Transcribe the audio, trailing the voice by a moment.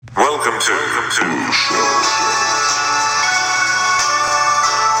Blue Show.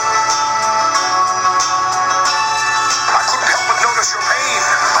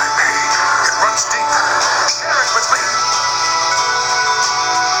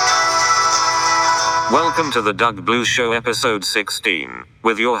 Welcome to the Doug Blue Show episode 16,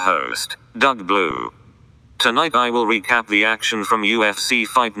 with your host, Doug Blue. Tonight I will recap the action from UFC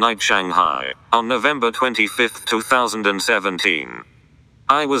Fight Night Shanghai, on November 25, 2017.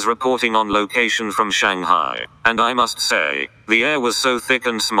 I was reporting on location from Shanghai, and I must say, the air was so thick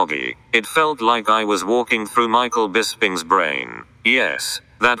and smoggy, it felt like I was walking through Michael Bisping's brain. Yes,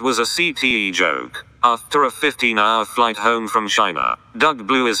 that was a CTE joke. After a 15-hour flight home from China, Doug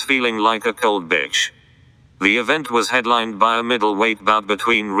Blue is feeling like a cold bitch. The event was headlined by a middleweight bout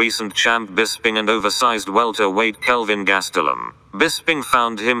between recent champ Bisping and oversized welterweight Kelvin Gastelum. Bisping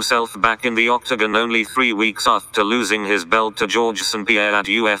found himself back in the octagon only 3 weeks after losing his belt to Georges St-Pierre at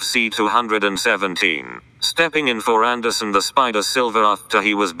UFC 217, stepping in for Anderson the Spider Silva after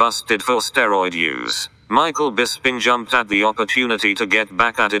he was busted for steroid use. Michael Bisping jumped at the opportunity to get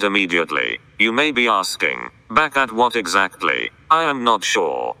back at it immediately. You may be asking, back at what exactly? I am not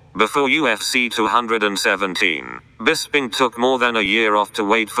sure. Before UFC 217, Bisping took more than a year off to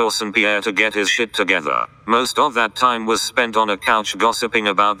wait for St-Pierre to get his shit together. Most of that time was spent on a couch gossiping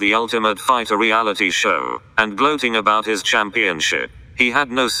about the Ultimate Fighter reality show, and gloating about his championship. He had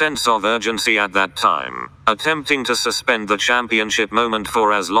no sense of urgency at that time, attempting to suspend the championship moment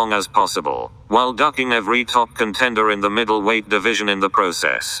for as long as possible, while ducking every top contender in the middleweight division in the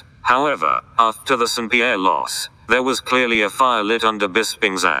process. However, after the St-Pierre loss, there was clearly a fire lit under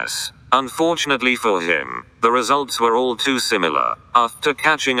Bisping's ass. Unfortunately for him, the results were all too similar. After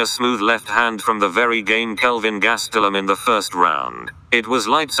catching a smooth left hand from the very game Kelvin Gastelum in the first round, it was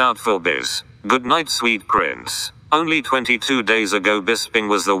lights out for Biz. Good night, sweet prince. Only 22 days ago Bisping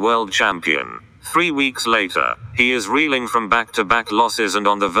was the world champion. 3 weeks later, he is reeling from back-to-back losses and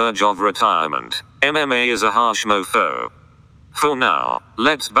on the verge of retirement. MMA is a harsh mofo. For now,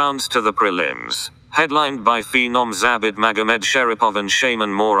 let's bounce to the prelims. Headlined by Phenom Zabit Magomedsharipov and Shaman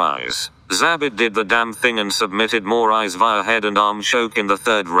Moraes. Zabit did the damn thing and submitted Moraes via head and arm choke in the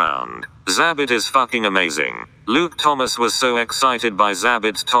third round. Zabit is fucking amazing. Luke Thomas was so excited by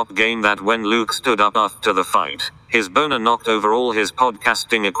Zabit's top game that when Luke stood up after the fight, his boner knocked over all his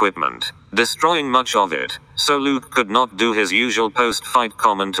podcasting equipment, destroying much of it, so Luke could not do his usual post-fight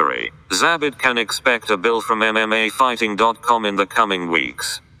commentary. Zabit can expect a bill from MMAfighting.com in the coming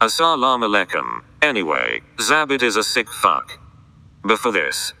weeks. Assalamu alaikum. Anyway, Zabit is a sick fuck. Before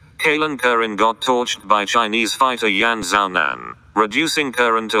this, Kalen Curran got torched by Chinese fighter Yan Xiaonan, reducing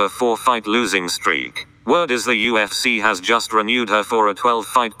Curran to a 4-fight losing streak. Word is the UFC has just renewed her for a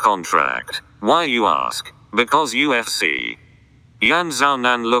 12-fight contract. Why, you ask? Because UFC. Yan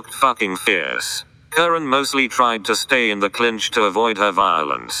Xiaonan looked fucking fierce. Curran mostly tried to stay in the clinch to avoid her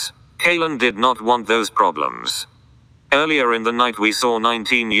violence. Kalen did not want those problems. Earlier in the night we saw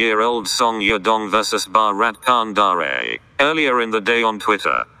 19-year-old Song Yadong vs Bharat Kandare. Earlier in the day on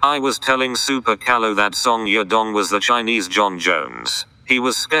Twitter, I was telling Super Calo that Song Yadong was the Chinese John Jones. He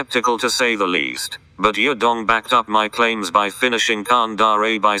was skeptical to say the least, but Yadong backed up my claims by finishing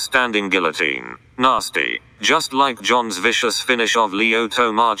Kandare by standing guillotine. Nasty. Just like John's vicious finish of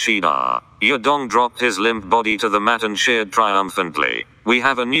Lyoto Machida, Yadong dropped his limp body to the mat and cheered triumphantly. We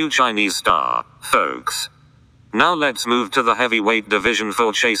have a new Chinese star, folks. Now let's move to the heavyweight division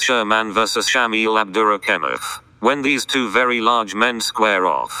for Chase Sherman vs Shamil Abdurakhimov. When these two very large men square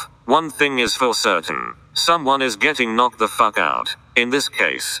off, one thing is for certain. Someone is getting knocked the fuck out. In this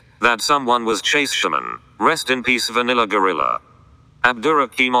case, that someone was Chase Sherman. Rest in peace Vanilla Gorilla.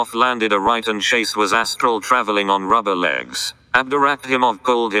 Abdurakhimov landed a right and Chase was astral traveling on rubber legs. Abdurakhimov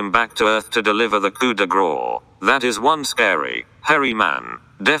pulled him back to earth to deliver the coup de grace. That is one scary, hairy man.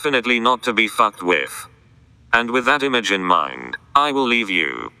 Definitely not to be fucked with. And with that image in mind, I will leave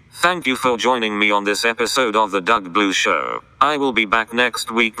you. Thank you for joining me on this episode of the Doug Blue Show. I will be back next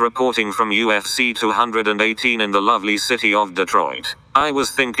week reporting from UFC 218 in the lovely city of Detroit. I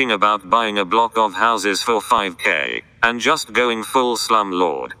was thinking about buying a block of houses for $5,000, and just going full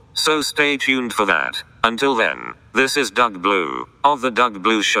slumlord. So stay tuned for that. Until then, this is Doug Blue, of the Doug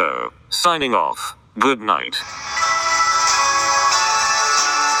Blue Show, signing off. Good night.